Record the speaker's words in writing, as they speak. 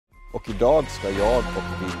och idag ska jag och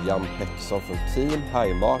William Pettersson från Team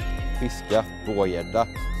Heimat fiska vårgädda.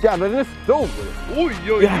 Jävlar, den är stor!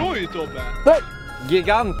 Oj, Tobbe! Nej!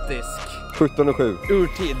 Gigantisk! 17,7.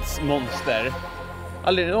 Urtidsmonster.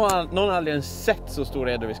 Någon har aldrig sett så stor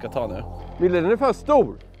gädda vi ska ta nu. Mille, den är för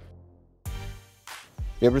stor!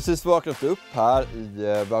 Vi har precis vaknat upp här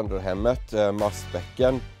i vandrarhemmet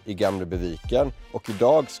Mastbäcken i Gamla Beviken. Och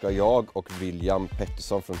idag ska jag och William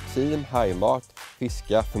Pettersson från Team Heimat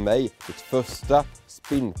fiska för mig mitt första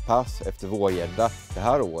spinnpass efter vårgädda det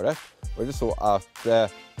här året. Och det är så att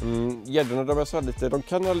gäddorna de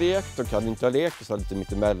kan ha lekt, de kan inte ha lekt, och så lite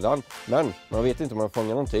mittemellan. Men man vet inte om man fångar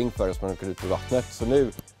någonting förrän man åker ut på vattnet. Så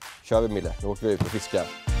nu kör vi, Mille, nu åker vi ut och fiskar.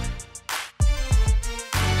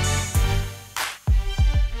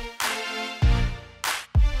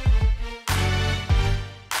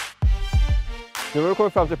 Nu har vi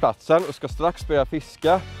kommit fram till platsen och ska strax börja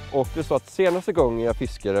fiska. Och det är så att senaste gången jag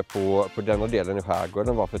fiskade på denna delen i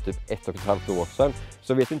skärgården var för typ 1,5 år sedan.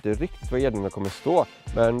 Så jag vet inte riktigt var gäddorna kommer stå.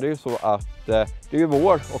 Men det är ju så att det är ju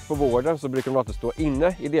vår, och på våren så brukar de alltid stå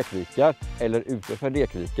inne i lekvikar eller utanför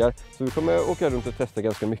lekvikar. Så vi kommer åka runt och testa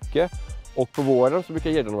ganska mycket. Och på våren så brukar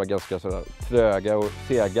gäddorna vara ganska sådär tröga och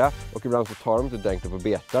sega, och ibland så tar de inte ordentligt på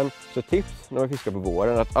beten. Så tips när man fiskar på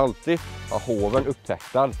våren är att alltid ha hoven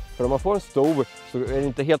upptäcktad. För om man får en stor så är det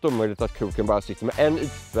inte helt omöjligt att kroken bara sitter med en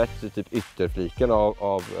ytspets i typ ytterfliken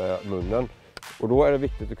av munnen. Och då är det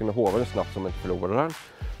viktigt att kunna hova den snabbt så man inte förlorar den.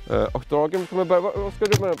 Och dragen kommer vad ska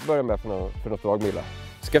du börja med för något drag, Mille?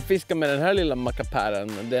 Ska fiska med den här lilla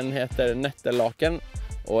mackapären. Den heter nätterlaken.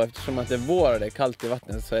 Och eftersom att det är vår och det är kallt i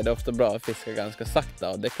vattnet så är det ofta bra att fiska ganska sakta.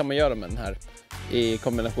 Och det kan man göra med den här i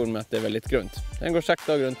kombination med att det är väldigt grunt. Den går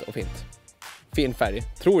sakta och grunt och fint. Fin färg,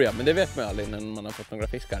 tror jag. Men det vet man aldrig innan man har fått några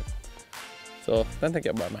fiskar. Så den tänker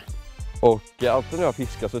jag börja med. Och alltid när jag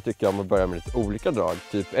fiskar så tycker jag om att börja med lite olika drag.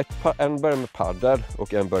 Typ en börjar med paddel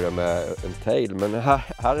och en börjar med en tail. Men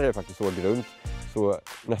här är det faktiskt så grunt. Så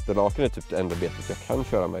nätterlaken är typ det enda betet jag kan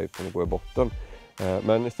köra med utan att gå i botten.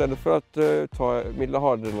 Men istället för att Mille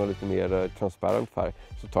har den lite mer transparent färg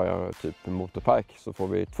så tar jag typ motorpike. Så får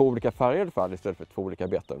vi 2 olika färger i alla fall istället för 2 olika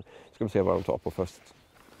beten. Ska vi se vad de tar på först.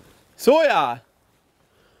 Så ja!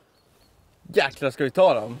 Jäklar, ska vi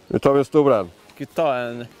ta dem? Nu tar vi en stor en. Ska vi ta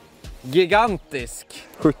en gigantisk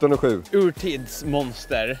 17,7.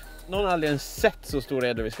 urtidsmonster. Någon har aldrig sett så stor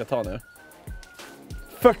gädda vi ska ta nu.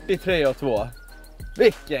 43,2.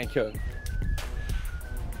 Vilken kung!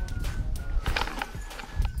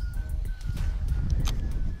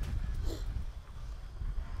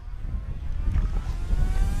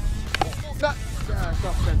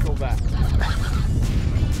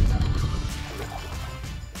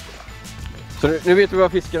 Så nu vet vi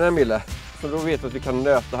vad fisken är, Mille. Så då vet vi att vi kan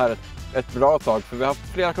nöta här ett bra tag. För vi har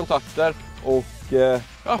haft flera kontakter och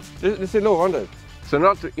ja, det ser lovande ut. Sen är det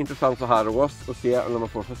alltid intressant så här års att se när man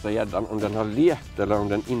får första gäddan om den har lekt eller om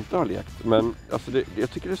den inte har lekt. Men alltså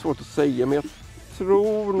jag tycker det är svårt att säga, men jag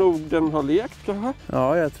tror nog den har lekt kanske.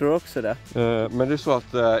 Ja, jag tror också det. Men det är så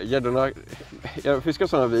att gäddorna, jag fiskar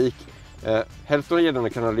sådana vik. Hälften av gäddorna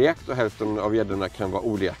kan ha lekt och hälften av gäddorna kan vara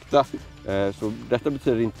olekta. Så detta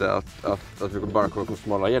betyder inte att vi bara kommer få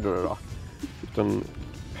smala gäddor idag. Utan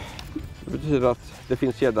det betyder att det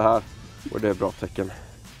finns gädda här och det är bra tecken.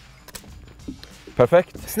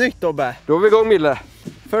 Perfekt. Snyggt, Tobbe. Då är vi igång, Mille.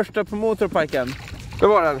 Första på motorpiken. Det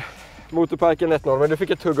var den. Motorpiken 1-0, men du fick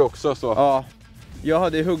ett hugg också så. Ja, jag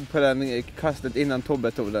hade hugg på den kastet innan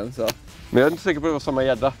Tobbe tog den så. Men jag är inte säker på att det var samma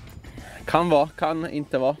gädda. Kan vara, kan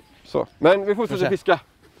inte vara. Så, men vi fortsätter fiska.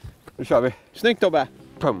 Nu kör vi. Snyggt, Tobbe.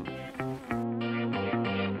 Pum.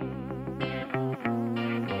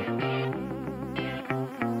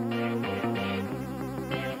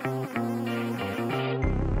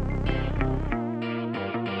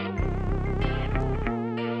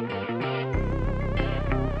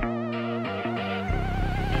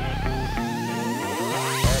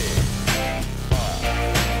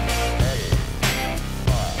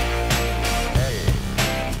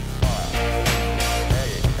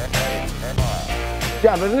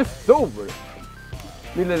 Jävlar, den är stor!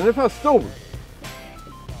 Mille, den är för stor!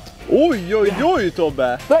 Oj,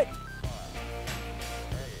 Tobbe! Nej!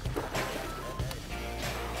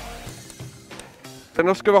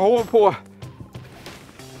 Den ska vi ha på.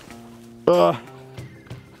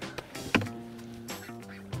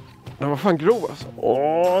 Den var fan grov alltså.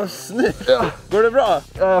 Åh, snyggt! Ja. Går det bra?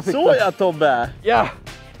 Så ja, Tobbe! Ja!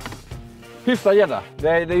 Hyfsad gädda. Det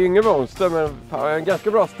är ju ingen monster, men en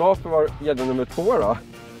ganska bra start för var gädda nummer 2 då.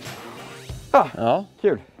 Ja,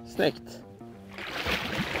 kul. Snyggt.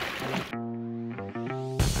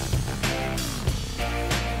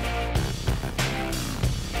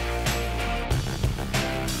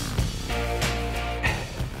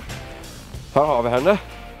 Här har vi henne.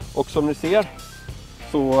 Och som ni ser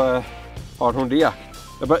så har hon det.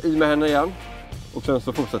 Jag bara i med henne igen. Och sen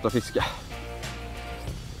så fortsätter jag fiska.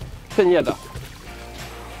 Fin gädda.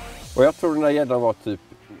 Och jag tror den här gäddan var typ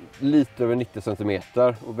lite över 90 cm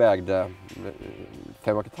och vägde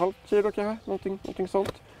 5,5 kilo kanske. Någonting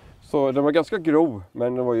sånt. Så den var ganska grov,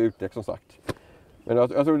 men den var ju utlek som sagt. Men jag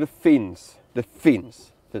tror det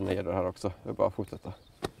finns fina gäddor här också. Jag bara fortsätta.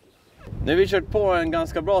 Nu har vi kört på en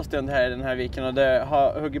ganska bra stund här i den här viken och det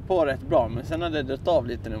har huggit på rätt bra. Men sen har det dött av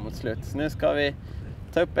lite nu mot slutet. Så nu ska vi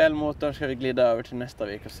ta upp elmotorn, ska vi glida över till nästa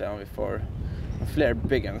vik och se om vi får fler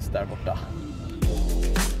byggens där borta.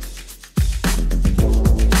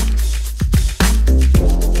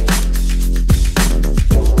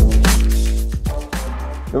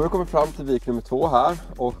 Nu har vi kommit fram till vik nummer 2 här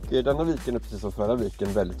och denna viken är precis som förra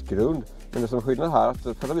viken väldigt grund. Men det som skillnad här är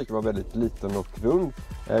att förra viken var väldigt liten och grund.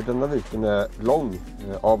 Denna viken är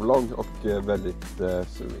avlång och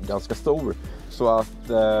ganska stor. Så att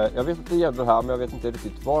jag vet inte gäddor här, men jag vet inte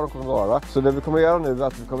riktigt var de kommer vara. Så det vi kommer göra nu är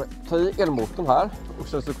att vi kommer ta i elmotorn här och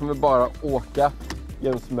sen så kommer vi bara åka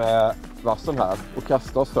jäms med vassen här och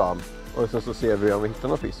kasta oss fram. Och sen så ser vi om vi hittar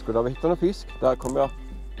någon fisk. Och där vi hittar någon fisk, där kommer jag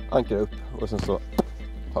ankra upp och sen så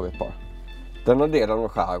har vi ett par. Denna delen av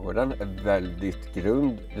skärgården är väldigt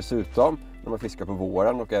grund. Dessutom när man fiskar på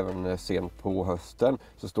våren och även sent på hösten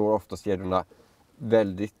så står oftast gäddorna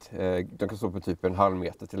väldigt, de kan stå på typ 1,5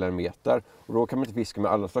 meter till 1 meter. Och då kan man inte fiska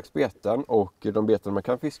med alla slags beten och de beten man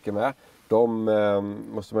kan fiska med de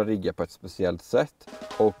måste man rigga på ett speciellt sätt.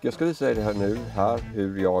 Och jag ska visa er det här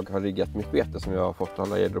hur jag har riggat mitt bete som jag har fått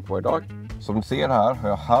alla gäddor på idag. Som ni ser här har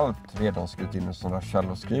jag halvt redan skurit in en sån där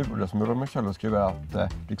källskruv. Och det som är bra med källskruv är att det är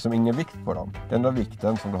liksom ingen vikt på dem. Den enda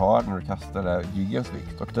vikten som du har när du kastar är jiggens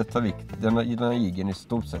vikt. Och denna jiggen i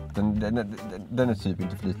stort sett, den är typ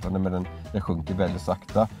inte flytande men den sjunker väldigt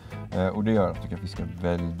sakta. Och det gör att du kan fiska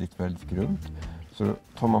väldigt, väldigt grunt. Så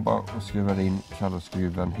tar man bara och skruvar in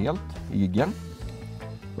källskruven helt i jiggen.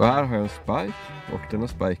 Och här har jag en spike och denna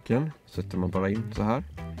spiken sätter man bara in så här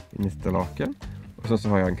i nistelaken. Och sen så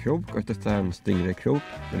har jag en krok och detta är en stingray-krok.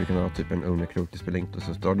 Men du kan ha typ en underkrok, det spelar inte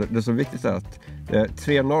så stor. Det som är viktigt är att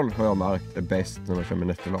 3-0 har jag märkt är bäst när man kör med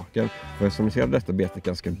nättelaken. För som ni ser detta betet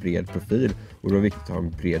ganska bred profil. Och då är det viktigt att ha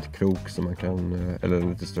en bred krok som man kan, eller en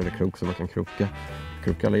lite större krok som man kan kroka.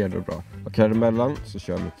 Kroka alla gäddor bra. Och här emellan så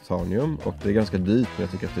kör jag med titanium. Och det är ganska dyrt men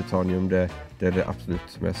jag tycker att titanium det är det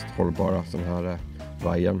absolut mest hållbara sån här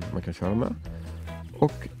vajern man kan köra med.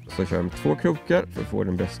 Och så kör jag med 2 krokar för att få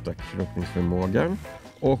den bästa krokningsförmågan.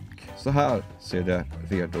 Och så här ser det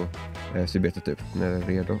ser betet ut när det är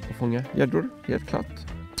redo att fånga gäddor, helt klart.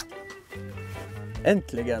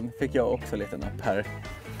 Äntligen fick jag också lite napp här. Det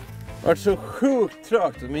har varit så sjukt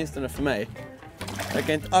trögt åtminstone för mig. Det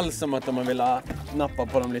verkar inte alls som att man vill nappa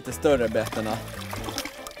på de lite större betena.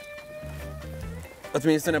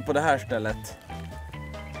 Åtminstone på det här stället.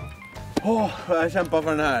 Jag kämpar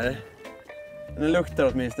för den här. Den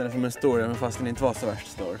luktar åtminstone som en stor, men fast den inte var så värst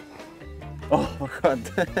stor. Vad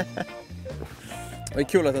skönt. Det är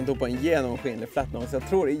kul att den tog på en genomskinlig flatnål. Så jag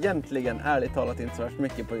tror egentligen ärligt talat inte så värst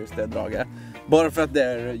mycket på just det draget. Bara för att det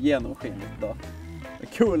är genomskinligt då. Det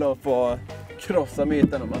är kul att få krossa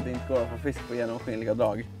myten om att det inte går att få fisk på genomskinliga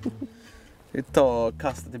drag. Vi tar och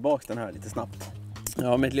kastar tillbaka den här lite snabbt.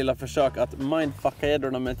 Ja, mitt lilla försök att mindfucka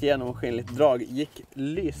gäddorna med ett genomskinligt drag gick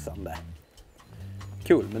lysande.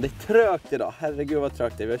 Kul, men det är trögt idag. Herregud vad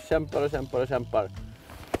trögt det är. Vi kämpar.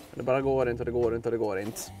 Det bara går inte.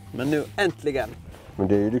 Men nu äntligen. Men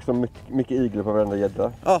det är ju liksom mycket iglar på varenda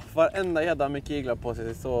gädda. Ja, varenda gädda har mycket iglar på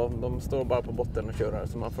sig. Så de står bara på botten och kör.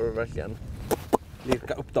 Så man får verkligen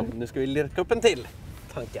lirka upp dem. Nu ska vi lirka upp en till.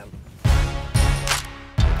 Tanken.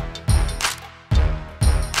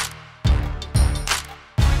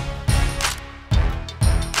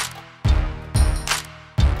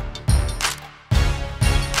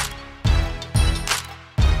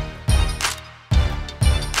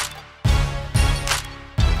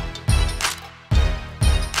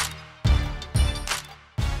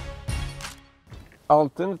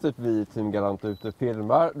 Alltid när typ vi i Team Galant ute och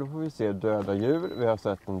filmar, då får vi se döda djur. Vi har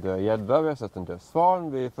sett en död gädda, vi har sett en död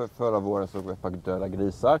svan, förra våren såg vi ett par döda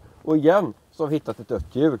grisar. Och igen så har vi hittat ett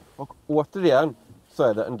dött djur. Och återigen så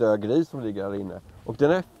är det en död gris som ligger där inne. Och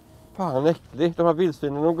den är fan äcklig. De här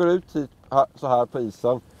vildsvinen, de går ut hit, så här på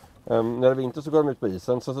isen. När det är vinter så går de ut på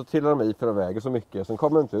isen, sen så trillar de i för de väger så mycket. Sen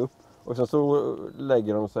kommer de inte upp och sen så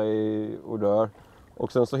lägger de sig och dör.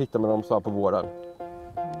 Och sen så hittar man dem så här på våren.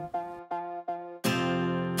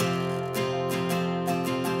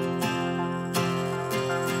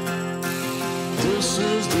 This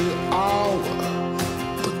is the hour,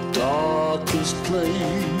 the darkest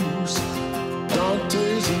place.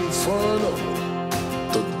 Dante's Inferno,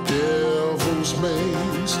 the devil's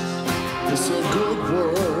maze. It's a good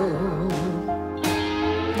world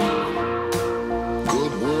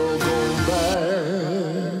gone bad.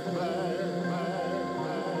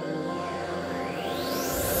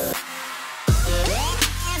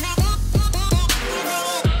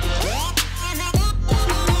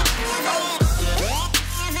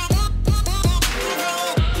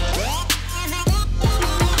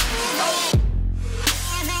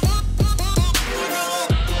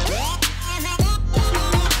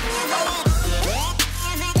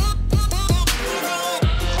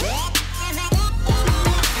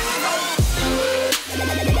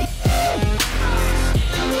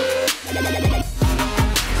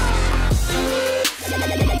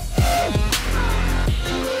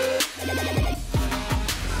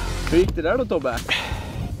 Hur gick det där då, Tobbe?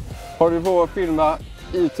 Har du på att filma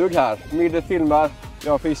itugg här? Mille filmar,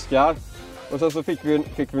 jag fiskar. Och sen så fick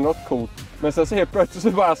vi något coolt. Men sen så helt plötsligt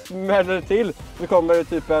så bara smäller det till. Så kommer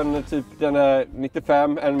det den är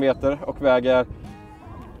 95, 1 meter och väger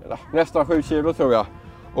nästan 7 kilo tror jag.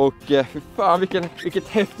 Och för fan vilket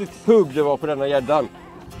häftigt hugg det var på denna gäddan.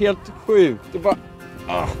 Helt sjukt. Det bara...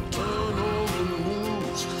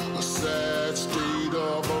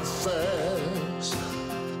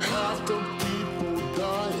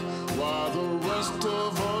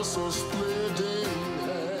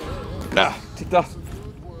 Titta,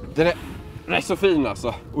 den är så fin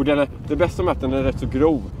alltså. Och det bästa med att den är rätt så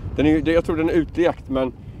grov. Jag tror den är utlekt,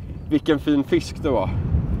 men vilken fin fisk det var.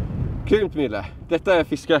 Grymt, Mille. Detta är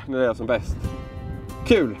fiske när det är som bäst.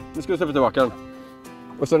 Kul, nu ska vi släppa tillbaka den.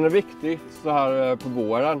 Och sen är det viktigt så här på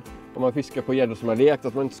våren, om man fiskar på gäddor som har lekt,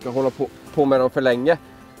 att man inte ska hålla på med dem för länge.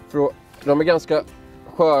 För de är ganska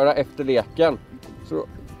sköra efter leken. Så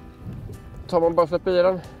tar man bara släppa i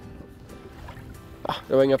den.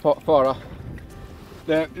 Det var ingen fara.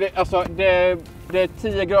 Det är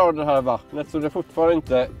 10 grader här i vattnet, så det är fortfarande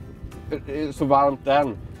inte så varmt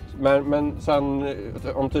än. Men sen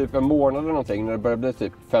om typ en månad eller någonting, när det börjar bli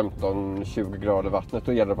typ 15-20 grader i vattnet,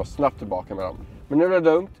 då gäller det att vara snabbt tillbaka med dem. Men nu är det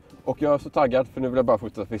lugnt och jag är så taggad, för nu vill jag bara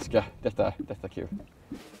fortsätta fiska. Detta är kul.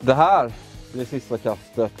 Det här blir sista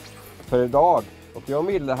kastet för idag. Och jag och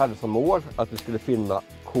Mille hade som mål att vi skulle filma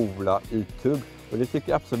coola itugg. Och det tycker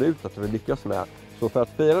jag absolut att vi lyckas med. Så för att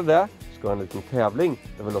fira det ska ha en liten tävling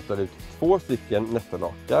där vi lottar ut 2 stycken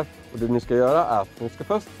nätterlakar. Och det ni ska göra är att ni ska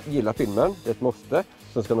först gilla filmen, det är ett måste.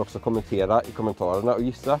 Sen ska ni också kommentera i kommentarerna och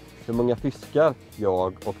gissa hur många fiskar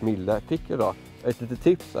jag och Mille fick idag. Ett litet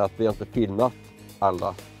tips är att vi inte filmat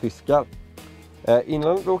alla fiskar.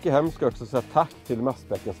 Innan vi åker hem ska jag också säga tack till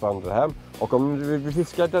Mastbäckens vandrarhem. Och om du vill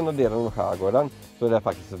fiska denna delen av skärgården så är det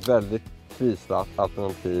faktiskt ett väldigt prisvärt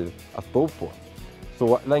alternativ att bo på.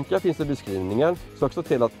 Så länkar finns i beskrivningen. Så också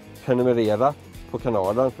till att prenumerera på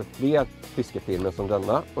kanalen för fler fiskefilmer som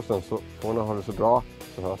denna. Och sen så får ni ha det så bra,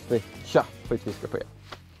 så hörs vi. Tja, skitfiska på er!